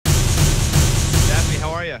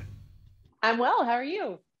I'm well. How are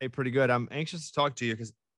you? Hey, pretty good. I'm anxious to talk to you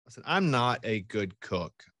because listen, I'm not a good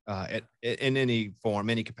cook in any form,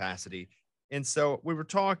 any capacity. And so we were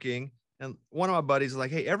talking, and one of my buddies was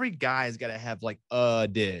like, "Hey, every guy's got to have like a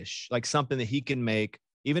dish, like something that he can make,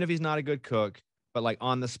 even if he's not a good cook, but like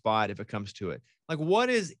on the spot if it comes to it. Like, what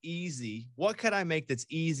is easy? What could I make that's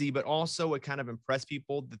easy, but also would kind of impress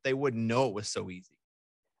people that they wouldn't know it was so easy?"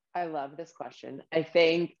 I love this question. I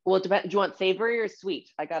think, well, it depends. Do you want savory or sweet?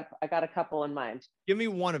 I got a couple in mind. Give me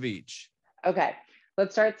one of each. Okay,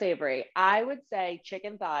 let's start savory. I would say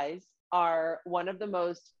chicken thighs are one of the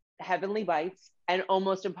most heavenly bites and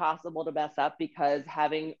almost impossible to mess up because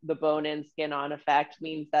having the bone in skin on effect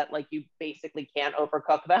means that like you basically can't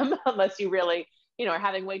overcook them unless you really, are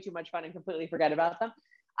having way too much fun and completely forget about them.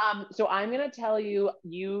 So I'm going to tell you,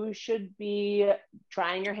 you should be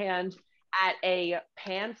trying your hand at a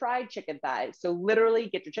pan fried chicken thigh. So literally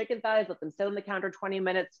get your chicken thighs, let them sit on the counter 20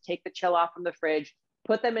 minutes, take the chill off from the fridge,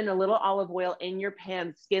 put them in a little olive oil in your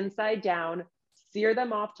pan, skin side down, sear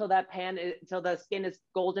them off till till the skin is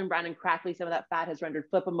golden brown and crackly. Some of that fat has rendered,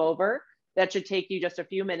 flip them over. That should take you just a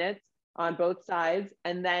few minutes on both sides.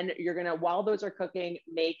 And then you're going to, while those are cooking,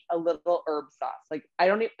 make a little herb sauce. Like, I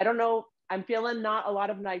don't know. I'm feeling not a lot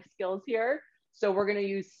of knife skills here. So we're going to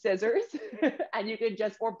use scissors and you can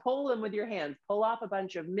or pull them with your hands, pull off a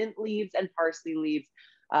bunch of mint leaves and parsley leaves,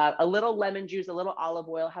 a little lemon juice, a little olive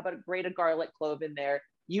oil. How about a grate of garlic clove in there?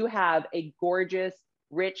 You have a gorgeous,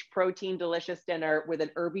 rich, protein, delicious dinner with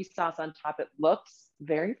an herby sauce on top. It looks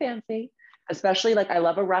very fancy, especially like I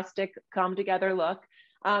love a rustic come together look.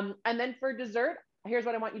 And then for dessert, here's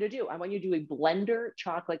what I want you to do. I want you to do a blender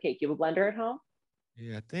chocolate cake. You have a blender at home?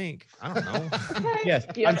 Yeah, I think. I don't know. Okay. Yes,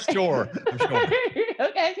 I'm sure. I'm sure.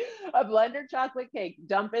 Okay. A blender chocolate cake.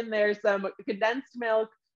 Dump in there some condensed milk,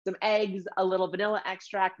 some eggs, a little vanilla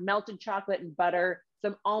extract, melted chocolate and butter,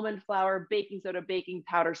 some almond flour, baking soda, baking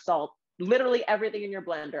powder, salt, literally everything in your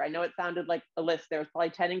blender. I know it sounded like a list. There's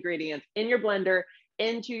probably 10 ingredients in your blender,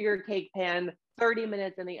 into your cake pan, 30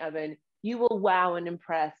 minutes in the oven. You will wow and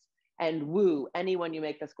impress and woo anyone you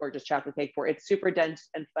make this gorgeous chocolate cake for. It's super dense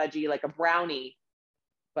and fudgy, like a brownie,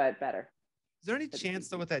 but better. Is there any chance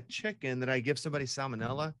though with that chicken that I give somebody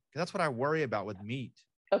salmonella? Because that's what I worry about with meat.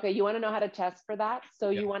 Okay, you want to know how to test for that?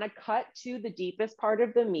 So Yeah. you want to cut to the deepest part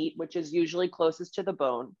of the meat, which is usually closest to the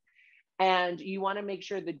bone. And you want to make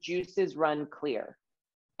sure the juices run clear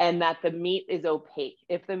and that the meat is opaque.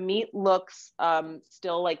 If the meat looks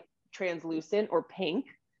still like translucent or pink,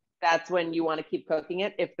 that's when you want to keep cooking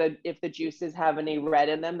it. If the juices have any red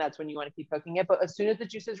in them, that's when you want to keep cooking it. But as soon as the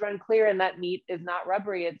juices run clear and that meat is not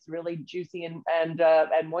rubbery, it's really juicy and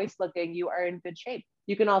moist looking, you are in good shape.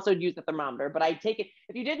 You can also use the thermometer, but I take it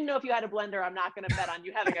if you didn't know if you had a blender, I'm not going to bet on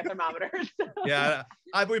you having a thermometer. Yeah,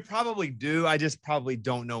 we probably do. I just probably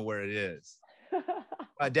don't know where it is.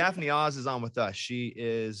 Daphne Oz is on with us. She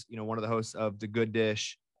is, one of the hosts of The Good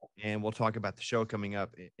Dish, and we'll talk about the show coming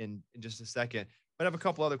up in just a second. But I have a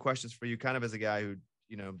couple other questions for you, kind of as a guy who,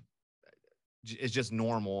 is just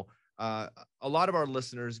normal. A lot of our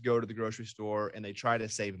listeners go to the grocery store and they try to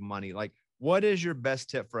save money. Like, what is your best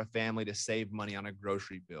tip for a family to save money on a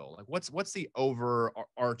grocery bill? Like, what's the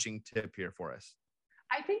overarching tip here for us?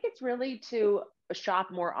 I think it's really to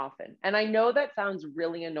shop more often. And I know that sounds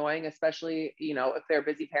really annoying, especially, if they're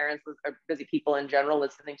busy parents or busy people in general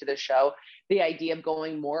listening to this show. The idea of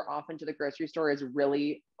going more often to the grocery store is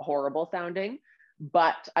really horrible sounding.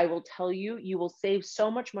 But I will tell you, you will save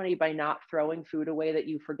so much money by not throwing food away that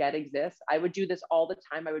you forget exists. I would do this all the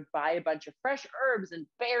time. I would buy a bunch of fresh herbs and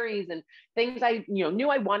berries and things I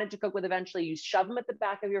knew I wanted to cook with eventually. You shove them at the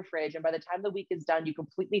back of your fridge. And by the time the week is done, you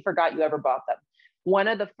completely forgot you ever bought them. One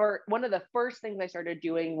of the first things I started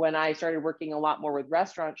doing when I started working a lot more with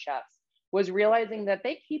restaurant chefs was realizing that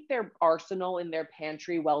they keep their arsenal in their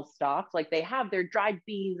pantry well stocked. Like they have their dried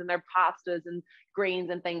beans and their pastas and grains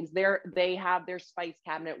and things. They have their spice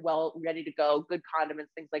cabinet well ready to go, good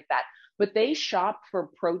condiments, things like that. But they shop for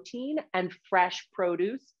protein and fresh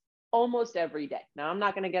produce almost every day. Now I'm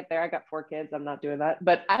not going to get there. I got 4 kids. I'm not doing that,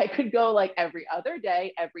 but I could go like every other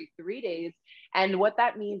day, every 3 days. And what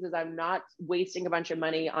that means is I'm not wasting a bunch of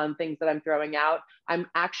money on things that I'm throwing out. I'm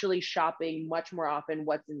actually shopping much more often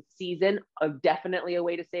what's in season. Definitely a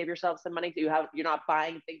way to save yourself some money. You're not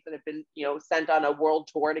buying things that have been, sent on a world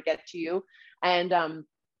tour to get to you. And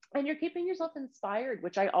And you're keeping yourself inspired,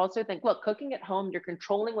 which I also think, look, cooking at home, you're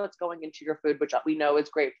controlling what's going into your food, which we know is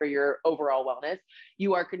great for your overall wellness.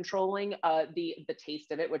 You are controlling the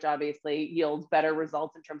taste of it, which obviously yields better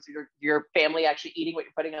results in terms of your family actually eating what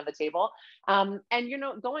you're putting on the table. And you're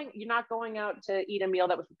not going out to eat a meal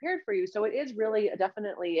that was prepared for you. So it is really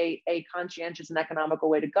definitely a conscientious and economical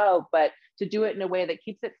way to go, but to do it in a way that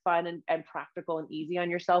keeps it fun and practical and easy on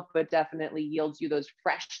yourself, but definitely yields you those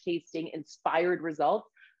fresh tasting, inspired results.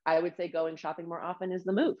 I would say going shopping more often is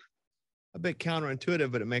the move. A bit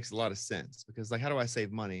counterintuitive, but it makes a lot of sense because, like, how do I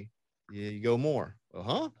save money? Yeah, you go more.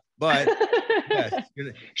 But yes,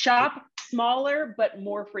 shop smaller but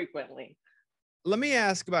more frequently. Let me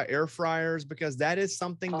ask about air fryers because that is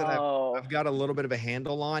something that I've got a little bit of a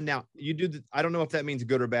handle on. Now, you do. I don't know if that means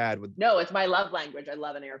good or bad. No, it's my love language. I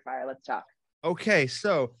love an air fryer. Let's talk. Okay,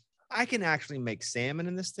 so I can actually make salmon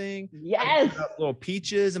in this thing. Yes. Little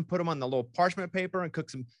peaches and put them on the little parchment paper and cook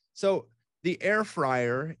some. So the air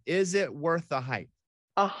fryer, is it worth the hype?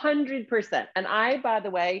 100%. And by the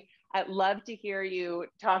way, I'd love to hear you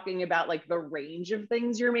talking about like the range of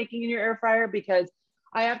things you're making in your air fryer, because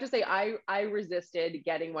I have to say, I resisted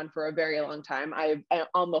getting one for a very long time. I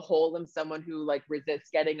on the whole, am someone who like resists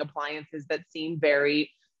getting appliances that seem very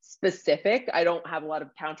specific. I don't have a lot of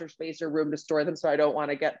counter space or room to store them. So I don't want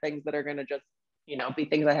to get things that are going to just, be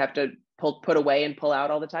things I have to put away and pull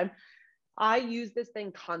out all the time. I use this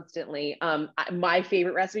thing constantly. My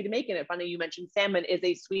favorite recipe to make in it, funny you mentioned salmon, is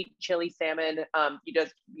a sweet chili salmon. You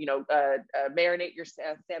just, marinate your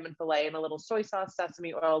salmon fillet in a little soy sauce,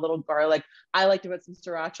 sesame oil, a little garlic. I like to put some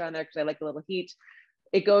sriracha on there because I like a little heat.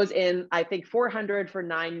 It goes in, I think, 400 for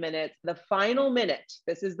 9 minutes. The final minute,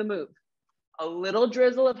 this is the move. A little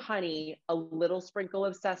drizzle of honey, a little sprinkle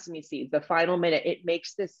of sesame seeds. The final minute, it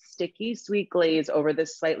makes this sticky sweet glaze over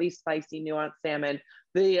this slightly spicy nuanced salmon.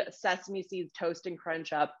 The sesame seeds toast and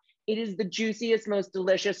crunch up. It is the juiciest, most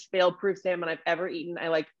delicious, fail-proof salmon I've ever eaten.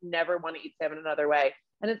 I never want to eat salmon another way.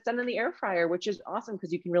 And it's done in the air fryer, which is awesome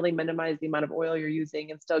because you can really minimize the amount of oil you're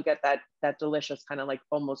using and still get that delicious kind of like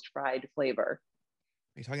almost fried flavor.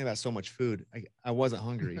 You're talking about so much food. I wasn't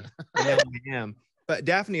hungry. Now I am. But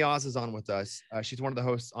Daphne Oz is on with us. She's one of the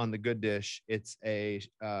hosts on The Good Dish. It's a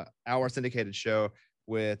hour syndicated show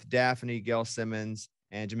with Daphne, Gail Simmons,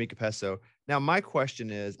 and Jamaica Pesso. Now, my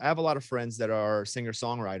question is, I have a lot of friends that are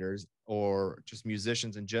singer-songwriters or just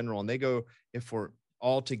musicians in general, and they go, if we're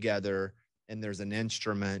all together and there's an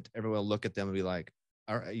instrument, everyone will look at them and be like,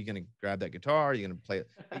 are you going to grab that guitar? Are you going to play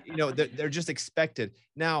it? They're just expected.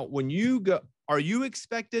 Now, when you go, are you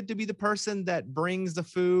expected to be the person that brings the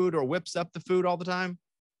food or whips up the food all the time?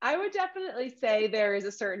 I would definitely say there is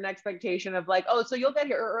a certain expectation of like, oh, so you'll get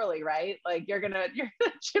here early, right? Like you're gonna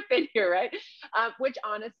chip in here, right? Which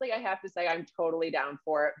honestly, I have to say I'm totally down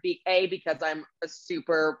for it. Because I'm a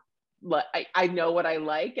super, I know what I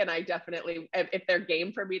like, and I definitely, if they're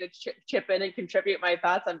game for me to chip in and contribute my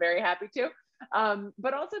thoughts, I'm very happy to.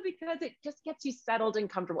 But also because it just gets you settled and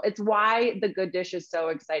comfortable. It's why The Good Dish is so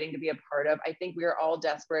exciting to be a part of. I think we are all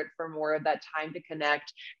desperate for more of that time to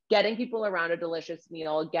connect, getting people around a delicious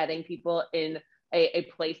meal, getting people in a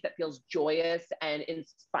place that feels joyous and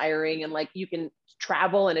inspiring. And like you can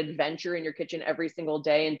travel and adventure in your kitchen every single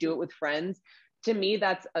day and do it with friends. To me,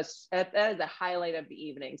 that is a highlight of the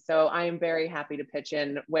evening. So I am very happy to pitch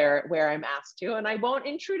in where I'm asked to, and I won't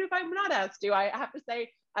intrude if I'm not asked to. I have to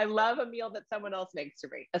say, I love a meal that someone else makes for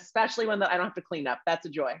me, especially when I don't have to clean up. That's a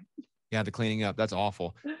joy. Yeah, the cleaning up, that's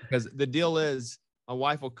awful. Because the deal is my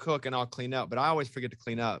wife will cook and I'll clean up, but I always forget to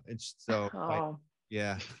clean up. It's so,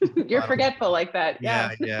 yeah. You're forgetful like that.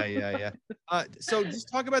 Yeah. So just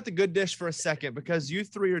talk about The Good Dish for a second, because you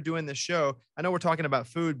three are doing this show. I know we're talking about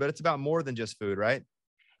food, but it's about more than just food, right?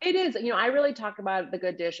 It is. I really talk about The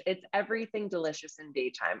Good Dish. It's everything delicious in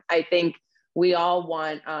daytime. I think we all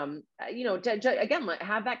want, to again,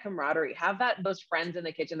 have that camaraderie, have those friends in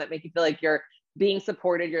the kitchen that make you feel like you're being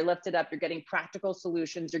supported, you're lifted up, you're getting practical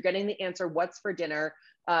solutions, you're getting the answer, what's for dinner.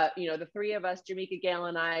 The three of us, Jamaica, Gail,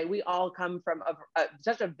 and I, we all come from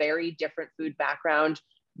such a very different food background.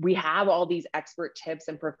 We have all these expert tips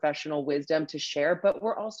and professional wisdom to share, but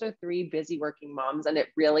we're also three busy working moms. And it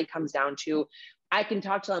really comes down to, I can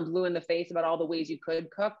talk till I'm blue in the face about all the ways you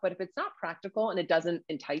could cook, but if it's not practical and it doesn't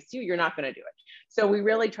entice you, you're not going to do it. So we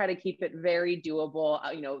really try to keep it very doable.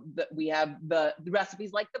 We have the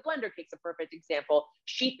recipes like the blender cake's a perfect example,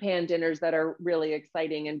 sheet pan dinners that are really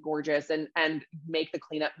exciting and gorgeous and make the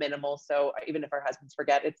cleanup minimal. So even if our husbands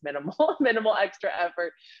forget, it's minimal extra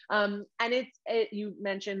effort. And you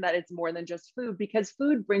mentioned that it's more than just food, because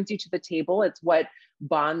food brings you to the table. It's what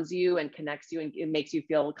bonds you and connects you and it makes you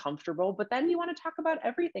feel comfortable. But then you want to talk about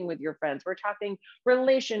everything with your friends. We're talking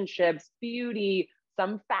relationships, beauty,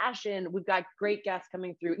 some fashion. We've got great guests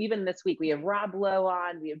coming through. Even this week, we have Rob Lowe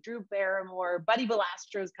on, we have Drew Barrymore, Buddy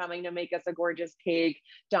Velastro's coming to make us a gorgeous cake,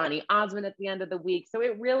 Donny Osmond at the end of the week. So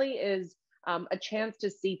it really is a chance to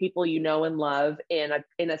see people you know and love in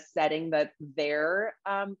a setting that they're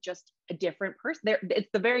just a different person. It's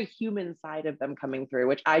the very human side of them coming through,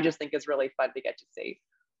 which I just think is really fun to get to see.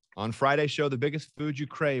 On Friday's show, the biggest food you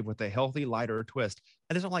crave with a healthy, lighter twist.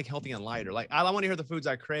 I just don't like healthy and lighter. Like I want to hear the foods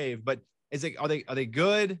I crave, but are they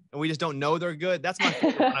good and we just don't know they're good? That's my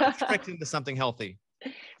favorite when I'm tricked into something healthy.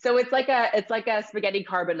 So it's like a spaghetti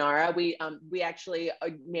carbonara. We actually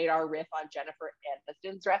made our riff on Jennifer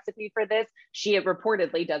Aniston's recipe for this. She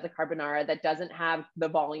reportedly does a carbonara that doesn't have the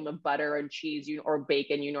volume of butter and cheese or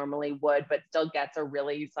bacon you normally would, but still gets a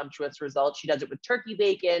really sumptuous result. She does it with turkey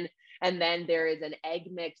bacon. And then there is an egg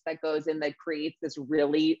mix that goes in that creates this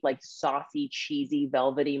really like saucy, cheesy,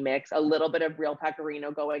 velvety mix, a little bit of real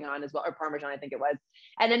pecorino going on as well, or Parmesan, I think it was.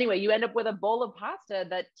 And anyway, you end up with a bowl of pasta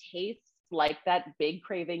that tastes like that big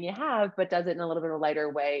craving you have, but does it in a little bit of a lighter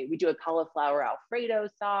way. We do a cauliflower Alfredo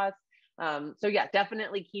sauce. So yeah,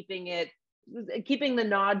 definitely keeping the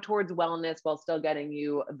nod towards wellness while still getting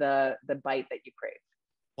you the bite that you crave.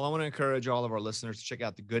 Well, I want to encourage all of our listeners to check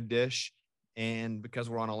out The Good Dish. And because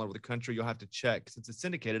we're on all over the country, you'll have to check. Since it's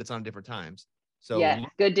syndicated, it's on different times. So yeah,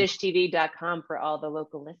 gooddishtv.com for all the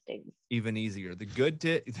local listings. Even easier.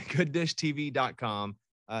 Thegooddishtv.com.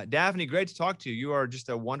 Daphne, great to talk to you. You are just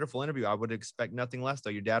a wonderful interview. I would expect nothing less, though.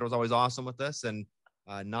 Your dad was always awesome with us, and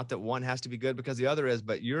not that one has to be good because the other is,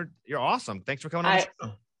 but you're awesome. Thanks for coming on the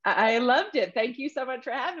show. I loved it. Thank you so much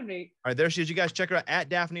for having me. All right, there she is. You guys check her out at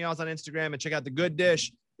Daphne Oz on Instagram and check out The Good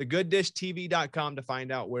Dish, thegooddishtv.com to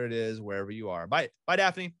find out where it is, wherever you are. Bye,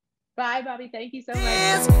 Daphne. Bye, Bobby. Thank you so much.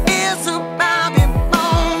 This is a Bobby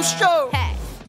Bones show.